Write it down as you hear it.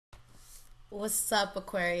What's up,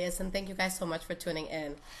 Aquarius? And thank you guys so much for tuning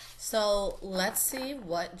in. So let's see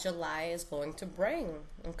what July is going to bring.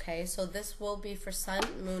 Okay, so this will be for Sun,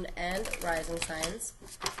 Moon, and Rising signs.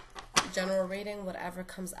 General reading, whatever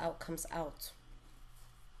comes out, comes out.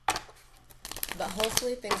 But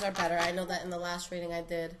hopefully things are better. I know that in the last reading I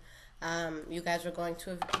did, you guys were going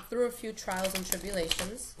through a few trials and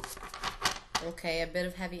tribulations. Okay, a bit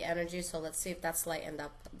of heavy energy, so let's see if that's lightened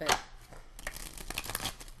up a bit.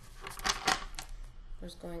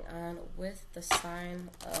 What's going on with the sign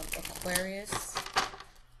of Aquarius,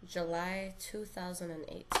 July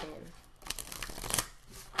 2018.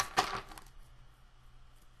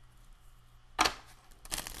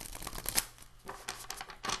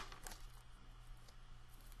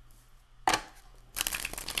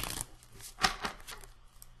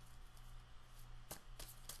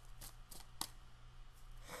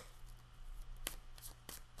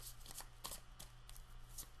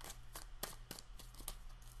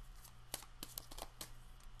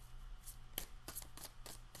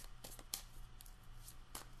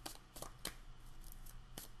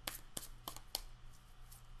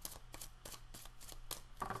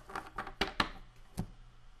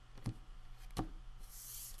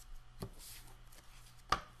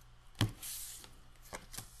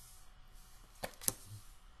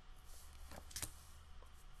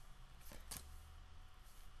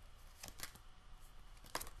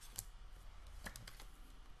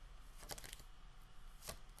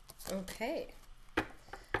 Okay.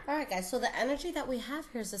 Alright guys, so the energy that we have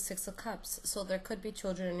here is the Six of Cups. So there could be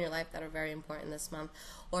children in your life that are very important this month.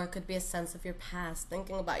 Or it could be a sense of your past,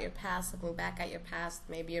 thinking about your past, looking back at your past.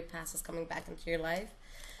 Maybe your past is coming back into your life.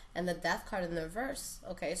 And the Death card in the reverse.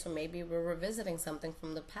 Okay, so maybe we're revisiting something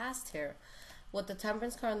from the past here. With the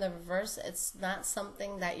Temperance card in the reverse, it's not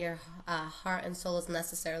something that your heart and soul is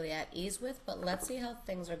necessarily at ease with. But let's see how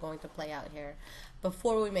things are going to play out here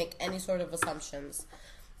before we make any sort of assumptions.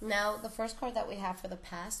 Now, the first card that we have for the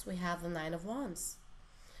past, we have the Nine of Wands.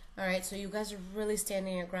 Alright, so you guys are really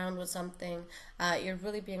standing your ground with something. You're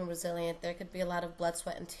really being resilient. There could be a lot of blood,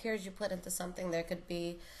 sweat, and tears you put into something. There could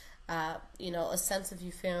be, a sense of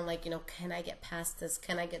you feeling like, can I get past this?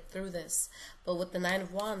 Can I get through this? But with the Nine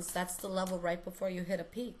of Wands, that's the level right before you hit a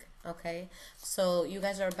peak, okay? So you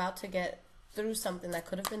guys are about to get through something that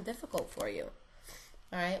could have been difficult for you.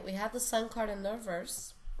 Alright, we have the Sun card in the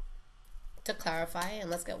reverse. To clarify, and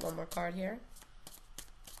let's get one more card here.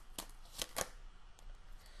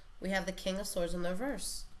 We have the King of Swords in the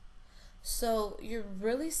reverse. So you're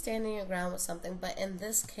really standing your ground with something, but in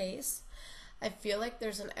this case, I feel like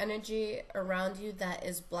there's an energy around you that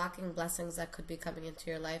is blocking blessings that could be coming into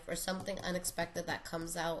your life, or something unexpected that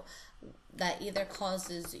comes out that either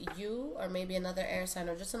causes you or maybe another air sign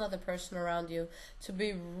or just another person around you to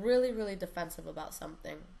be really, really defensive about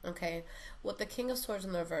something, okay? With the King of Swords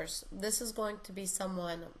in the reverse, this is going to be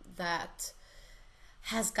someone that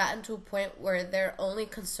has gotten to a point where their only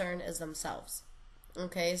concern is themselves,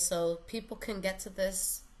 okay? So people can get to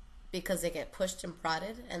this because they get pushed and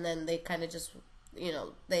prodded, and then they kind of just,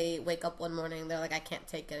 they wake up one morning and they're like, I can't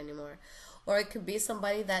take it anymore. Or it could be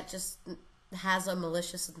somebody that just has a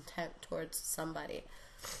malicious intent towards somebody,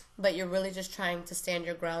 but you're really just trying to stand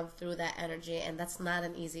your ground through that energy, and that's not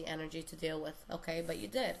an easy energy to deal with, okay? But you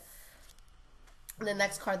did. The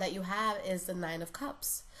next card that you have is the Nine of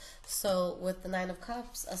Cups. So with the Nine of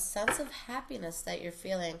Cups, a sense of happiness that you're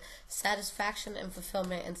feeling, satisfaction and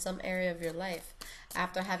fulfillment in some area of your life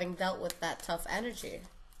after having dealt with that tough energy.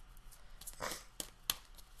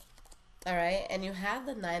 Alright, and you have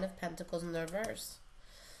the Nine of Pentacles in the reverse.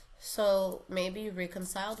 So maybe you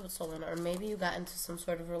reconciled with someone, or maybe you got into some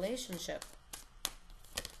sort of relationship.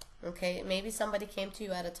 Okay, maybe somebody came to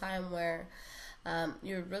you at a time where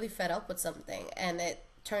you're really fed up with something, and it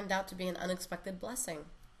turned out to be an unexpected blessing.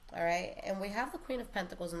 Alright, and we have the Queen of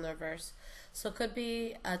Pentacles in the reverse. So it could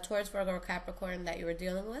be a Taurus, Virgo, or Capricorn that you were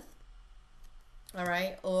dealing with.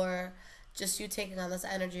 Alright, or just you taking on this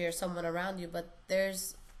energy, or someone around you, but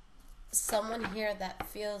there's someone here that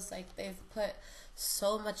feels like they've put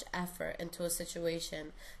so much effort into a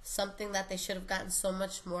situation, something that they should have gotten so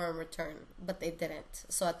much more in return, but they didn't.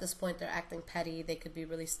 So at this point, they're acting petty. They could be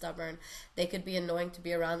really stubborn. They could be annoying to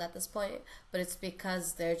be around at this point, but it's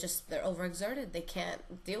because they're overexerted. They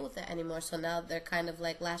can't deal with it anymore. So now they're kind of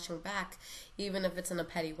like lashing back, even if it's in a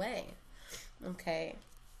petty way. Okay.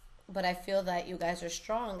 But I feel that you guys are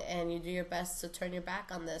strong, and you do your best to turn your back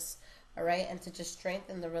on this, all right, and to just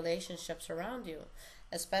strengthen the relationships around you,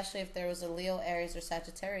 especially if there was a Leo, Aries, or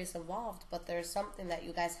Sagittarius involved. But there's something that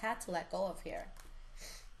you guys had to let go of here.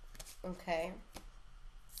 Okay.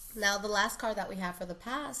 Now, the last card that we have for the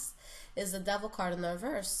past is the Devil card in the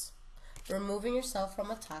reverse. Removing yourself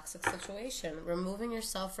from a toxic situation. Removing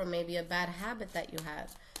yourself from maybe a bad habit that you had.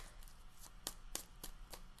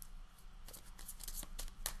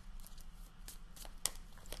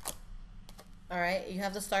 Alright, you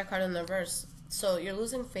have the Star card in the reverse. So you're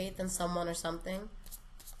losing faith in someone or something.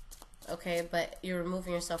 Okay, but you're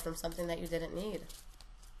removing yourself from something that you didn't need.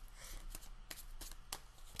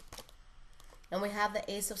 And we have the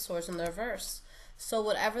Ace of Swords in the reverse. So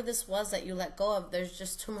whatever this was that you let go of, there's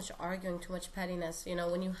just too much arguing, too much pettiness. You know,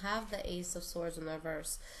 when you have the Ace of Swords in the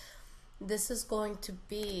reverse, this is going to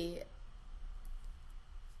be,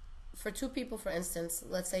 for two people, for instance,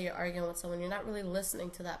 let's say you're arguing with someone, you're not really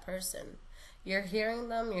listening to that person. You're hearing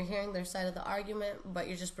them, you're hearing their side of the argument, but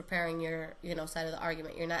you're just preparing your, side of the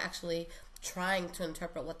argument. You're not actually trying to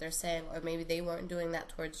interpret what they're saying, or maybe they weren't doing that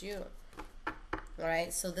towards you.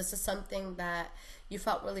 Alright, so this is something that you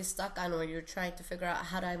felt really stuck on, where you're trying to figure out,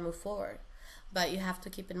 how do I move forward? But you have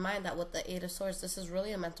to keep in mind that with the Eight of Swords, this is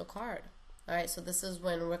really a mental card. Alright, so this is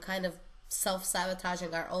when we're kind of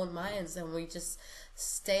self-sabotaging our own minds, and we just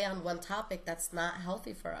stay on one topic that's not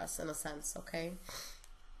healthy for us, in a sense, okay?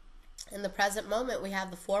 In the present moment, we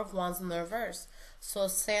have the Four of Wands in the reverse. So a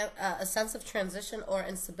sense of transition or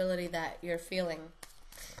instability that you're feeling.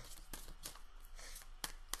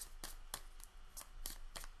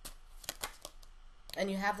 And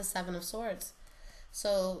you have the Seven of Swords.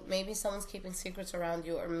 So maybe someone's keeping secrets around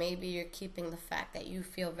you, or maybe you're keeping the fact that you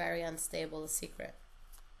feel very unstable a secret.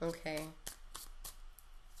 Okay.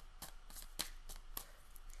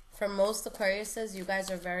 For most Aquariuses, you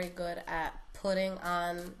guys are very good at putting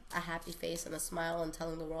on a happy face and a smile and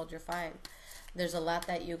telling the world you're fine. There's a lot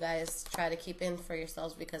that you guys try to keep in for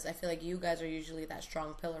yourselves, because I feel like you guys are usually that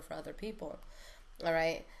strong pillar for other people.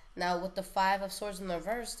 Alright? Now, with the Five of Swords in the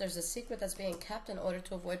reverse, there's a secret that's being kept in order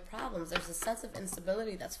to avoid problems. There's a sense of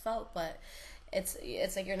instability that's felt, but it's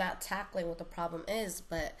like you're not tackling what the problem is,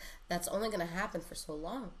 but that's only going to happen for so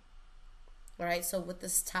long. Alright? So with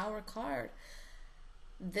this Tower card,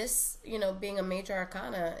 this, being a major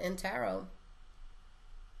arcana in tarot,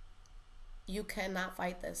 you cannot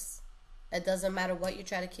fight this. It doesn't matter what you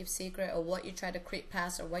try to keep secret, or what you try to creep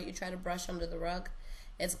past, or what you try to brush under the rug.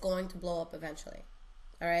 It's going to blow up eventually.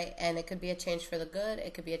 Alright? And it could be a change for the good.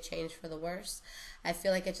 It could be a change for the worse. I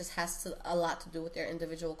feel like it just has a lot to do with your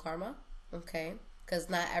individual karma. Okay? Because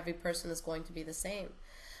not every person is going to be the same.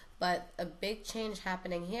 But a big change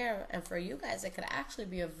happening here, and for you guys, it could actually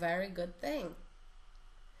be a very good thing.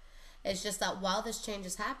 It's just that while this change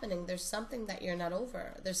is happening, there's something that you're not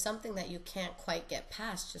over. There's something that you can't quite get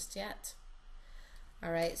past just yet.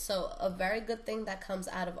 Alright, so a very good thing that comes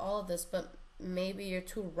out of all of this, but maybe you're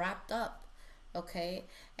too wrapped up, okay,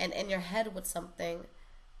 and in your head with something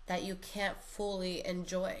that you can't fully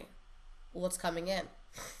enjoy what's coming in.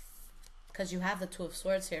 Because you have the Two of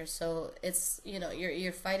Swords here, so it's,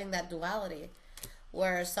 you're fighting that duality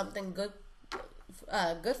where something good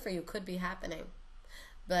for you could be happening.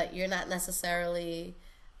 But you're not necessarily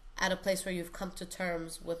at a place where you've come to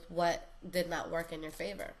terms with what did not work in your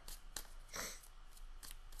favor.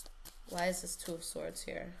 Why is this Two of Swords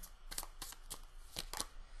here?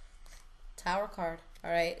 Tower card.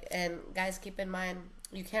 Alright, and guys, keep in mind,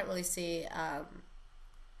 you can't really see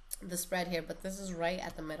the spread here, but this is right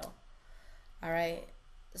at the middle. Alright,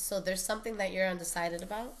 so there's something that you're undecided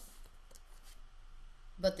about,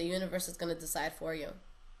 but the universe is going to decide for you.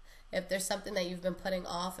 If there's something that you've been putting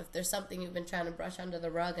off, if there's something you've been trying to brush under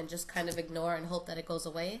the rug and just kind of ignore and hope that it goes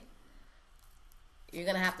away, you're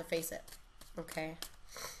going to have to face it, okay?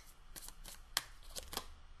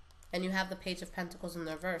 And you have the Page of Pentacles in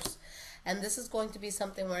the reverse. And this is going to be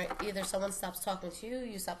something where either someone stops talking to you,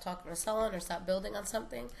 you stop talking to someone, or stop building on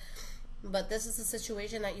something. But this is a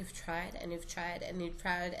situation that you've tried, and you've tried, and you've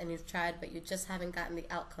tried, and you've tried, but you just haven't gotten the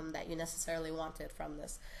outcome that you necessarily wanted from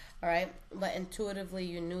this. Alright? But intuitively,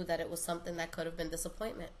 you knew that it was something that could have been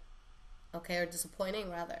disappointment. Okay? Or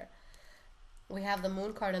disappointing, rather. We have the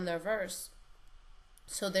Moon card in the reverse.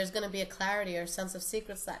 So there's going to be a clarity or sense of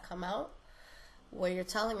secrets that come out, where you're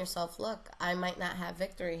telling yourself, look, I might not have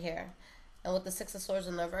victory here. And with the Six of Swords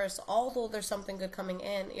in the reverse, although there's something good coming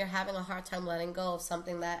in, you're having a hard time letting go of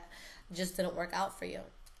something that just didn't work out for you.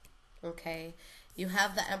 Okay? You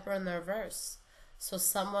have the Emperor in the reverse. So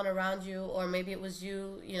someone around you, or maybe it was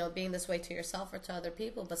you, being this way to yourself or to other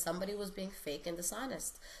people, but somebody was being fake and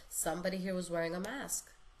dishonest. Somebody here was wearing a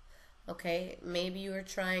mask. Okay? Maybe you were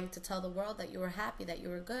trying to tell the world that you were happy, that you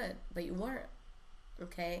were good, but you weren't.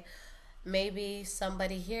 Okay? Maybe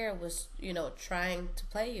somebody here was, trying to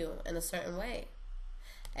play you in a certain way.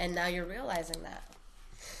 And now you're realizing that.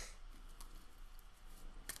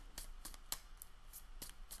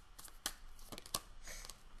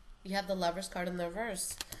 You have the Lovers card in the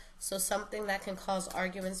reverse. So something that can cause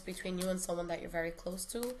arguments between you and someone that you're very close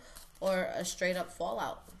to, or a straight up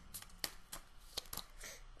fallout.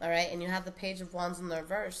 All right, and you have the Page of Wands in the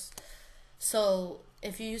reverse. So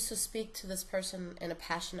if you used to speak to this person in a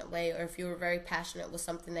passionate way, or if you were very passionate with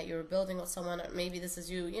something that you were building with someone, or maybe this is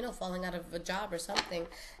you, you know, falling out of a job or something,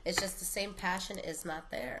 it's just the same passion is not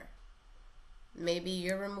there. Maybe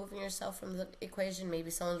you're removing yourself from the equation. Maybe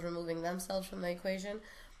someone's removing themselves from the equation.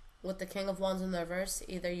 With the King of Wands in the reverse,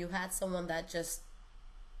 either you had someone that just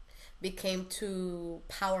became too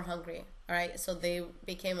power hungry, all right? So they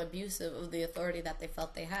became abusive of the authority that they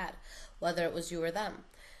felt they had, whether it was you or them.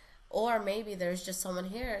 Or maybe there's just someone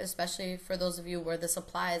here, especially for those of you where this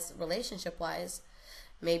applies relationship-wise,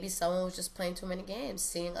 maybe someone was just playing too many games,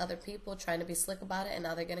 seeing other people, trying to be slick about it, and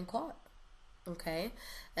now they're getting caught. Okay?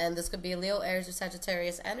 And this could be Leo, Aries, or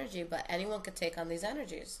Sagittarius energy, but anyone could take on these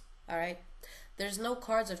energies. All right? There's no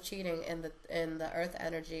cards of cheating in the earth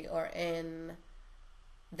energy or in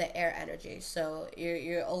the air energy. So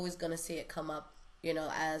you're always going to see it come up, you know,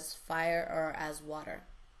 as fire or as water,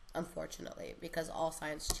 unfortunately, because all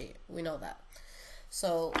signs cheat. We know that.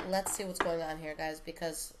 So let's see what's going on here, guys,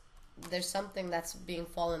 because there's something that's being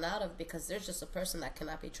fallen out of, because there's just a person that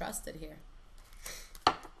cannot be trusted here.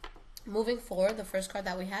 Moving forward, the first card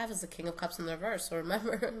that we have is the King of Cups in the reverse. So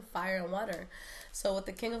remember, fire and water. So with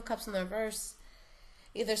the King of Cups in the reverse,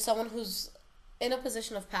 either someone who's in a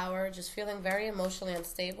position of power, just feeling very emotionally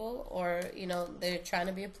unstable, or, you know, they're trying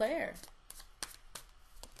to be a player.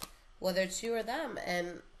 Whether it's you or them.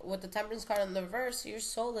 And with the Temperance card in the reverse, your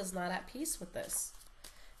soul is not at peace with this.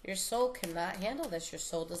 Your soul cannot handle this. Your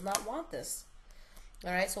soul does not want this.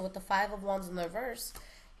 All right, so with the Five of Wands in the reverse,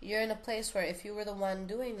 you're in a place where if you were the one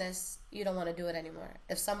doing this, you don't want to do it anymore.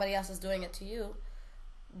 If somebody else is doing it to you,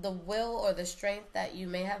 the will or the strength that you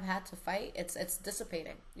may have had to fight, it's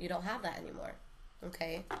dissipating. You don't have that anymore.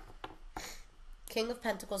 Okay? King of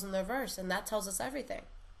Pentacles in the reverse, and that tells us everything.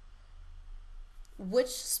 Which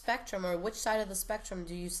spectrum or which side of the spectrum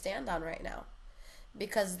do you stand on right now?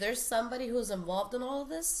 Because there's somebody who's involved in all of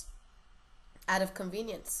this out of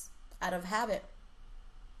convenience, out of habit.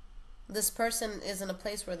 This person is in a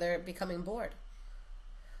place where they're becoming bored,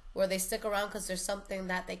 where they stick around because there's something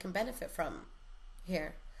that they can benefit from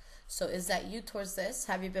here. So is that you towards this?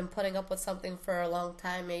 Have you been putting up with something for a long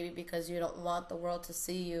time, maybe because you don't want the world to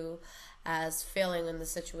see you as failing in the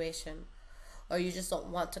situation? Or you just don't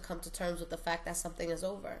want to come to terms with the fact that something is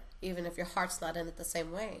over, even if your heart's not in it the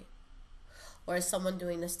same way? Or is someone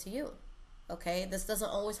doing this to you? Okay, this doesn't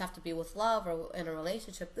always have to be with love or in a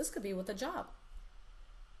relationship. This could be with a job.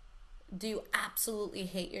 Do you absolutely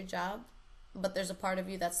hate your job, but there's a part of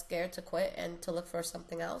you that's scared to quit and to look for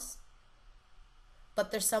something else?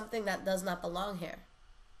 But there's something that does not belong here.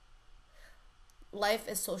 Life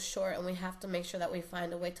is so short, and we have to make sure that we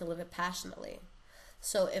find a way to live it passionately.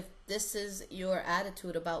 So if this is your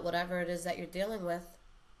attitude about whatever it is that you're dealing with,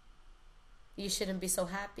 you shouldn't be so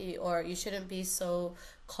happy, or you shouldn't be so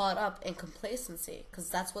caught up in complacency, because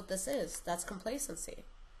that's what this is. That's complacency.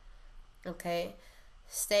 Okay?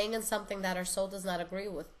 Staying in something that our soul does not agree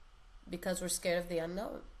with because we're scared of the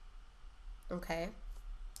unknown. Okay?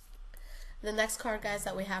 The next card, guys,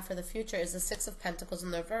 that we have for the future is the Six of Pentacles in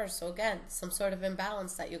the reverse. So again, some sort of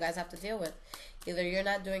imbalance that you guys have to deal with. Either you're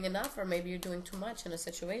not doing enough, or maybe you're doing too much in a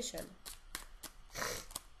situation.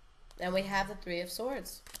 And we have the Three of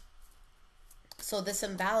Swords. So this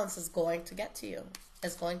imbalance is going to get to you.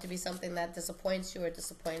 It's going to be something that disappoints you or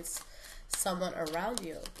disappoints someone around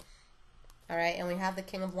you. All right, and we have the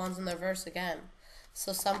King of Wands in the reverse again.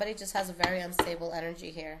 So somebody just has a very unstable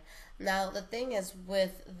energy here. Now, the thing is,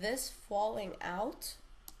 with this falling out,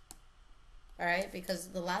 all right, because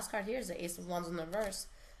the last card here is the Ace of Wands in the reverse,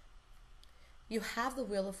 you have the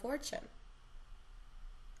Wheel of Fortune.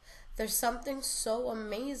 There's something so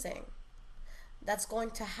amazing that's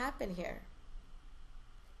going to happen here.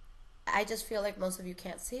 I just feel like most of you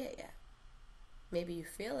can't see it yet. Maybe you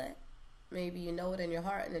feel it. Maybe you know it in your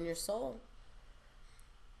heart and in your soul.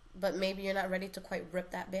 But maybe you're not ready to quite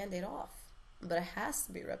rip that Band-Aid off. But it has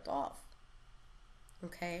to be ripped off.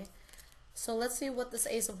 Okay? So let's see what this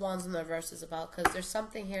Ace of Wands in the reverse is about. Because there's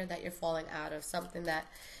something here that you're falling out of. Something that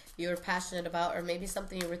you're passionate about. Or maybe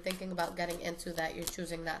something you were thinking about getting into that you're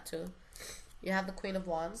choosing not to. You have the Queen of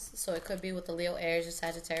Wands. So it could be with the Leo, Aries, or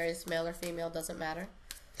Sagittarius. Male or female, doesn't matter.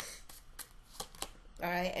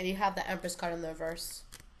 Alright? And you have the Empress card in the reverse.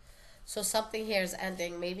 So something here is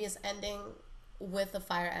ending. Maybe it's ending with the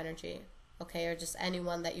fire energy, okay, or just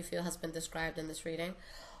anyone that you feel has been described in this reading.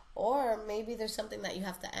 Or maybe there's something that you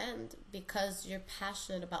have to end because you're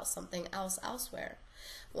passionate about something else elsewhere.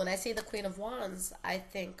 When I see the Queen of Wands, I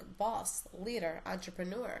think boss, leader,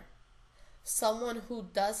 entrepreneur. Someone who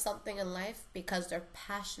does something in life because they're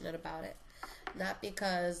passionate about it. Not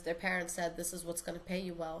because their parents said this is what's going to pay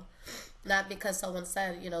you well. Not because someone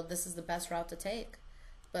said, you know, this is the best route to take.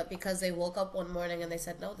 But because they woke up one morning and they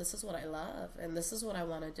said, no, this is what I love and this is what I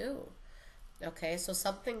want to do. Okay, so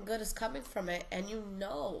something good is coming from it, and you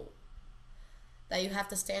know that you have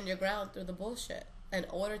to stand your ground through the bullshit in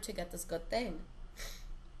order to get this good thing.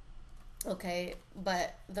 Okay,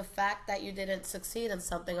 but the fact that you didn't succeed in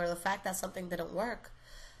something, or the fact that something didn't work,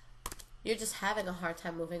 you're just having a hard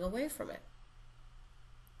time moving away from it.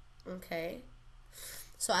 Okay,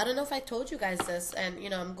 so I don't know if I told you guys this, and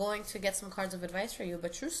you know, I'm going to get some cards of advice for you,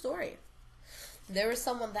 but true story. There was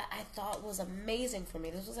someone that I thought was amazing for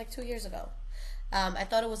me. This was like 2 years ago. I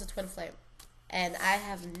thought it was a twin flame, and I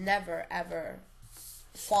have never ever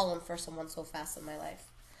fallen for someone so fast in my life.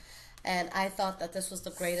 And I thought that this was the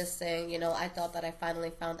greatest thing. You know, I thought that I finally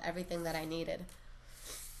found everything that I needed.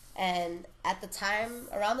 And at the time,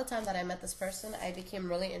 around the time that I met this person, I became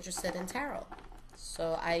really interested in tarot.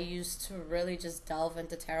 So I used to really just delve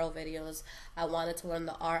into tarot videos. I wanted to learn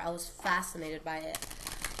the art. I was fascinated by it.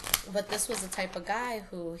 But this was the type of guy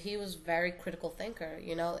who, he was very critical thinker.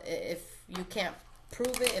 You know, if you can't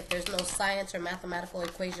prove it, if there's no science or mathematical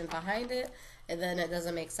equation behind it, and then it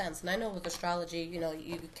doesn't make sense. And I know with astrology, you know,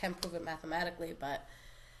 you can prove it mathematically, but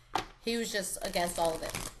he was just against all of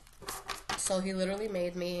it. So he literally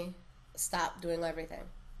made me stop doing everything.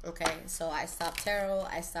 Okay, so I stopped tarot,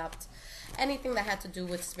 I stopped anything that had to do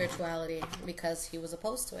with spirituality because he was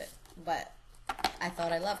opposed to it. But I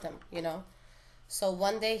thought I loved him, you know. So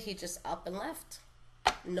one day he just up and left.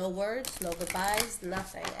 No words, no goodbyes,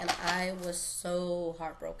 nothing. And I was so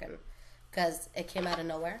heartbroken because it came out of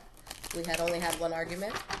nowhere. We had only had one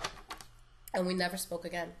argument and we never spoke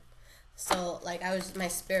again. So like my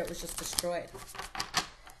spirit was just destroyed.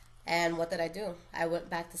 And what did I do? I went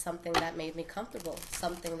back to something that made me comfortable,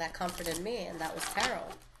 something that comforted me, and that was tarot.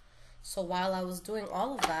 So while I was doing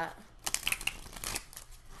all of that,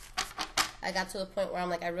 I got to the point where I'm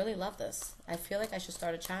like, I really love this. I feel like I should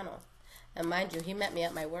start a channel. And mind you, he met me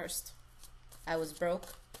at my worst. I was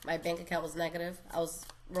broke. My bank account was negative. I was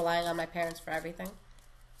relying on my parents for everything.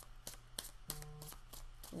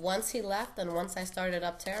 Once he left and once I started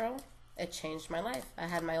up tarot, it changed my life. I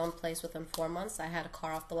had my own place within 4 months. I had a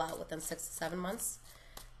car off the lot within 6 to 7 months.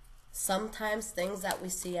 Sometimes things that we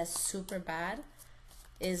see as super bad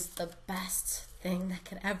is the best thing that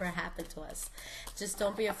could ever happen to us. Just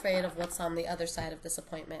don't be afraid of what's on the other side of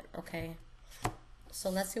disappointment, okay? So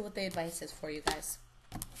let's see what the advice is for you guys.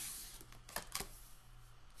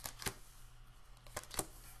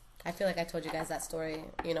 I feel like I told you guys that story,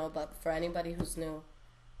 you know, but for anybody who's new,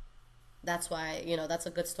 that's why, you know, that's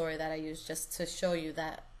a good story that I use just to show you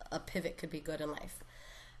that a pivot could be good in life.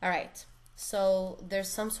 All right, so there's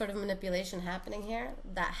some sort of manipulation happening here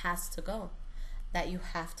that has to go, that you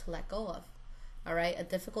have to let go of. All right, a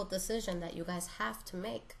difficult decision that you guys have to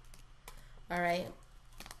make. All right,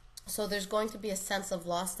 so there's going to be a sense of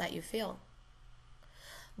loss that you feel.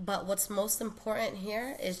 But what's most important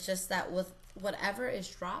here is just that with whatever is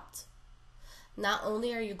dropped, not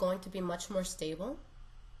only are you going to be much more stable,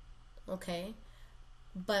 okay,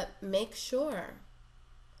 but make sure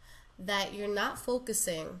that you're not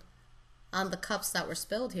focusing on the cups that were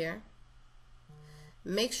spilled here.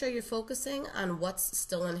 Make sure you're focusing on what's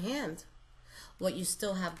still in hand, what you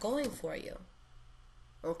still have going for you,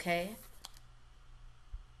 okay?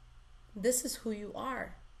 This is who you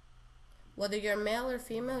are. Whether you're male or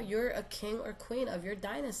female, you're a king or queen of your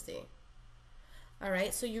dynasty. All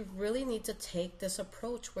right, so you really need to take this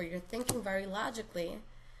approach where you're thinking very logically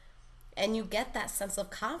and you get that sense of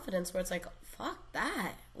confidence where it's like, fuck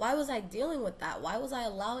that. Why was I dealing with that? Why was I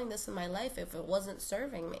allowing this in my life if it wasn't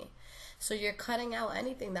serving me? So you're cutting out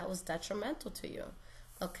anything that was detrimental to you,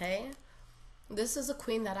 okay? This is a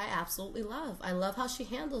queen that I absolutely love. I love how she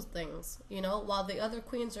handles things, you know, while the other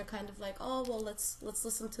queens are kind of like, oh, well, let's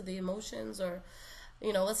listen to the emotions, or,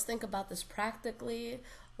 you know, let's think about this practically,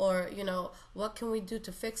 or, you know, what can we do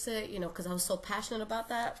to fix it, you know, because I was so passionate about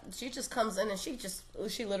that. She just comes in and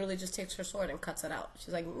she literally just takes her sword and cuts it out.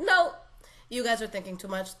 She's like, no, you guys are thinking too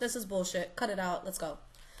much. This is bullshit. Cut it out. Let's go.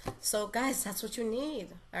 So, guys, that's what you need,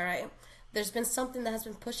 all right? There's been something that has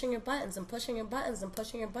been pushing your buttons and pushing your buttons and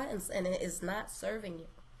pushing your buttons, and it is not serving you,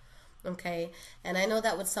 okay? And I know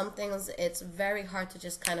that with some things, it's very hard to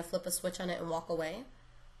just kind of flip a switch on it and walk away,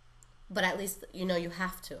 but at least, you know, you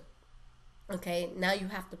have to, okay? Now you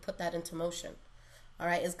have to put that into motion, all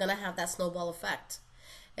right? It's going to have that snowball effect.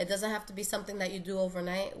 It doesn't have to be something that you do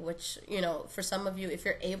overnight, which, you know, for some of you, if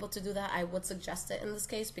you're able to do that, I would suggest it in this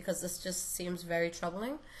case, because this just seems very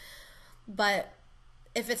troubling. But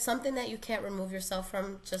if it's something that you can't remove yourself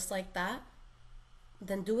from just like that,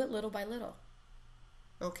 then do it little by little.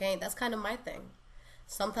 Okay, that's kind of my thing.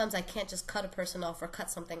 Sometimes I can't just cut a person off or cut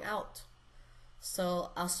something out.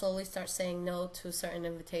 So I'll slowly start saying no to certain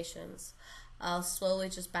invitations. I'll slowly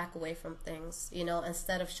just back away from things. You know,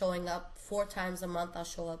 instead of showing up 4 times a month, I'll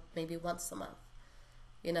show up maybe once a month.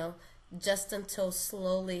 You know, just until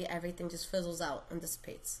slowly everything just fizzles out and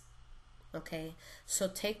dissipates. Okay, so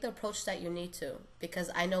take the approach that you need to, because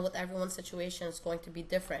I know with everyone's situation it's going to be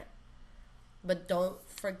different. But don't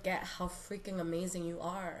forget how freaking amazing you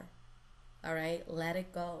are. All right, let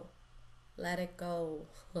it go. Let it go.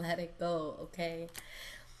 Let it go, okay?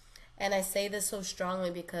 And I say this so strongly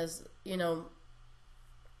because, you know,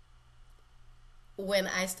 when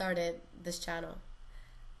I started this channel,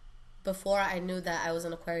 before I knew that I was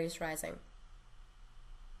an Aquarius Rising,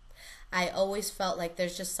 I always felt like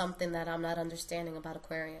there's just something that I'm not understanding about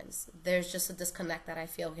Aquarians. There's just a disconnect that I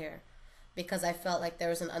feel here, because I felt like there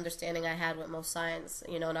was an understanding I had with most signs,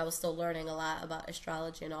 you know, and I was still learning a lot about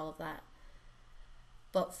astrology and all of that.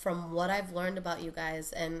 But from what I've learned about you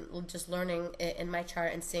guys and just learning it in my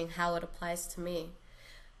chart and seeing how it applies to me,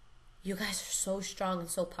 you guys are so strong and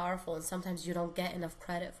so powerful, and sometimes you don't get enough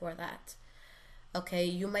credit for that. Okay,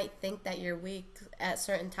 you might think that you're weak at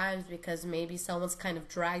certain times because maybe someone's kind of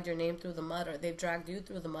dragged your name through the mud, or they've dragged you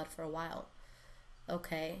through the mud for a while.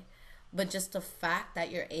 Okay, but just the fact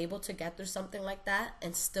that you're able to get through something like that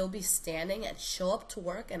and still be standing and show up to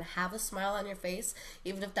work and have a smile on your face,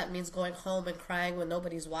 even if that means going home and crying when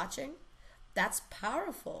nobody's watching, that's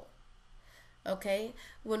powerful. Okay,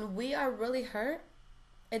 when we are really hurt,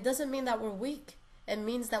 it doesn't mean that we're weak. It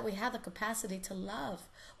means that we have the capacity to love.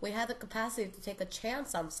 We have the capacity to take a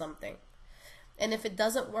chance on something. And if it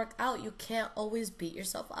doesn't work out, you can't always beat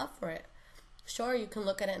yourself up for it. Sure, you can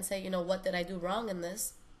look at it and say, you know, what did I do wrong in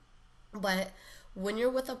this? But when you're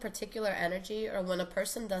with a particular energy, or when a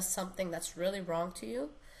person does something that's really wrong to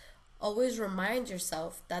you, always remind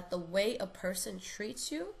yourself that the way a person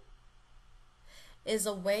treats you is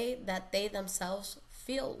a way that they themselves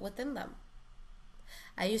feel within them.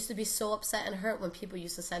 I used to be so upset and hurt when people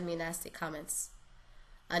used to send me nasty comments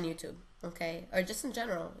on YouTube, okay? Or just in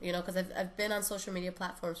general, you know, because I've been on social media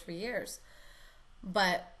platforms for years.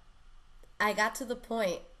 But I got to the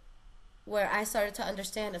point where I started to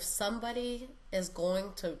understand, if somebody is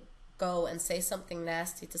going to go and say something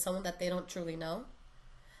nasty to someone that they don't truly know,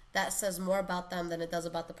 that says more about them than it does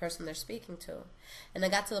about the person they're speaking to. And I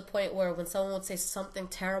got to the point where when someone would say something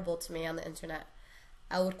terrible to me on the internet,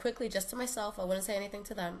 I would quickly, just to myself, I wouldn't say anything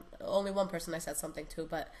to them. Only one person I said something to,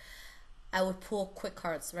 but I would pull quick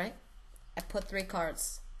cards, right? I put 3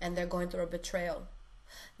 cards, and they're going through a betrayal.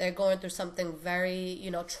 They're going through something very,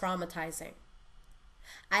 you know, traumatizing.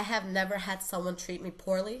 I have never had someone treat me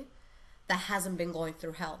poorly that hasn't been going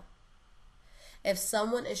through hell. If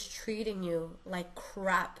someone is treating you like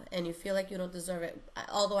crap and you feel like you don't deserve it,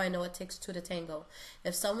 although I know it takes 2 to tango,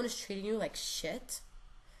 if someone is treating you like shit,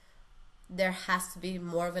 there has to be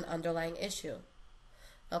more of an underlying issue.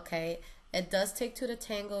 Okay? It does take 2 to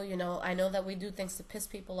tango, you know. I know that we do things to piss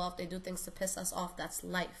people off. They do things to piss us off. That's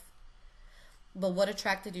life. But what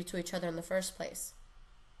attracted you to each other in the first place?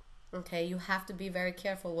 Okay? You have to be very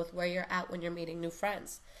careful with where you're at when you're meeting new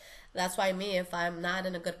friends. That's why me, if I'm not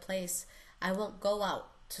in a good place, I won't go out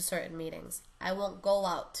to certain meetings. I won't go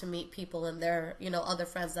out to meet people and their, you know, other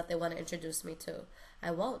friends that they want to introduce me to.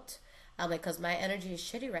 I won't. Because my energy is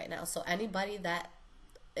shitty right now. So anybody that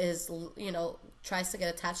is, you know, tries to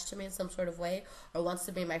get attached to me in some sort of way, or wants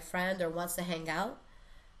to be my friend, or wants to hang out,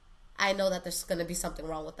 I know that there's going to be something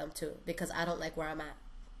wrong with them too, because I don't like where I'm at.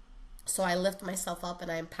 So I lift myself up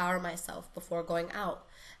and I empower myself before going out.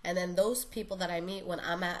 And then those people that I meet when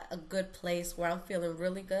I'm at a good place where I'm feeling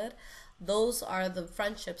really good, those are the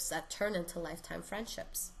friendships that turn into lifetime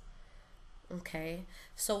friendships. Okay,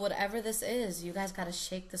 so whatever this is, you guys got to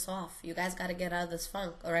shake this off. You guys got to get out of this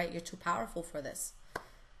funk, all right? You're too powerful for this.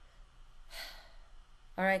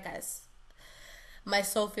 All right, guys. My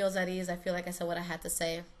soul feels at ease. I feel like I said what I had to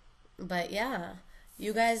say. But yeah,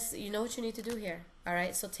 you guys, you know what you need to do here, all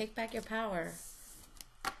right? So take back your power.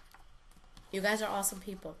 You guys are awesome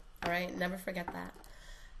people, all right? Never forget that.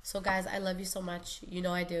 So guys, I love you so much. You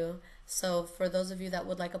know I do. So for those of you that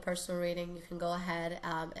would like a personal reading, you can go ahead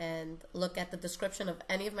and look at the description of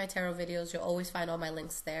any of my tarot videos. You'll always find all my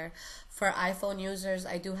links there. For iPhone users,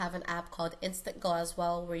 I do have an app called Instant Go as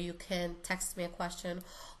well, where you can text me a question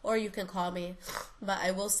or you can call me. But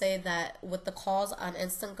I will say that with the calls on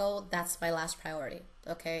Instant Go, that's my last priority.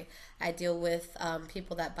 Okay, I deal with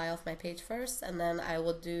people that buy off my page first, and then I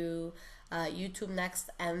will do YouTube next,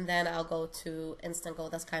 and then I'll go to Instant Go.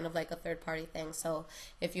 That's kind of like a third-party thing. So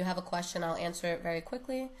if you have a question, I'll answer it very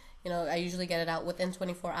quickly. You know, I usually get it out within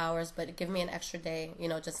 24 hours, but give me an extra day, you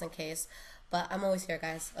know, just in case. But I'm always here,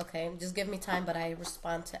 guys, okay? Just give me time, but I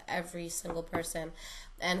respond to every single person.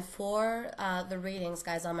 And for the readings,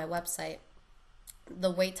 guys, on my website, the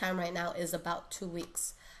wait time right now is about 2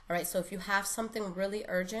 weeks. All right, so if you have something really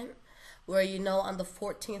urgent, where you know on the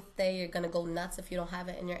 14th day you're going to go nuts if you don't have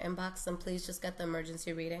it in your inbox, then please just get the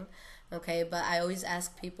emergency reading, okay? But I always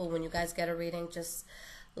ask people, when you guys get a reading, just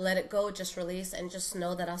let it go, just release, and just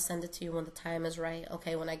know that I'll send it to you when the time is right,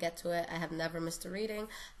 okay? When I get to it, I have never missed a reading.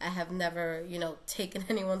 I have never, you know, taken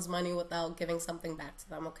anyone's money without giving something back to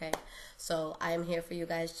them, okay? So I am here for you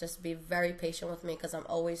guys. Just be very patient with me because I'm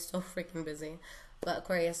always so freaking busy. But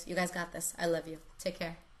Aquarius, you guys got this. I love you. Take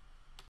care.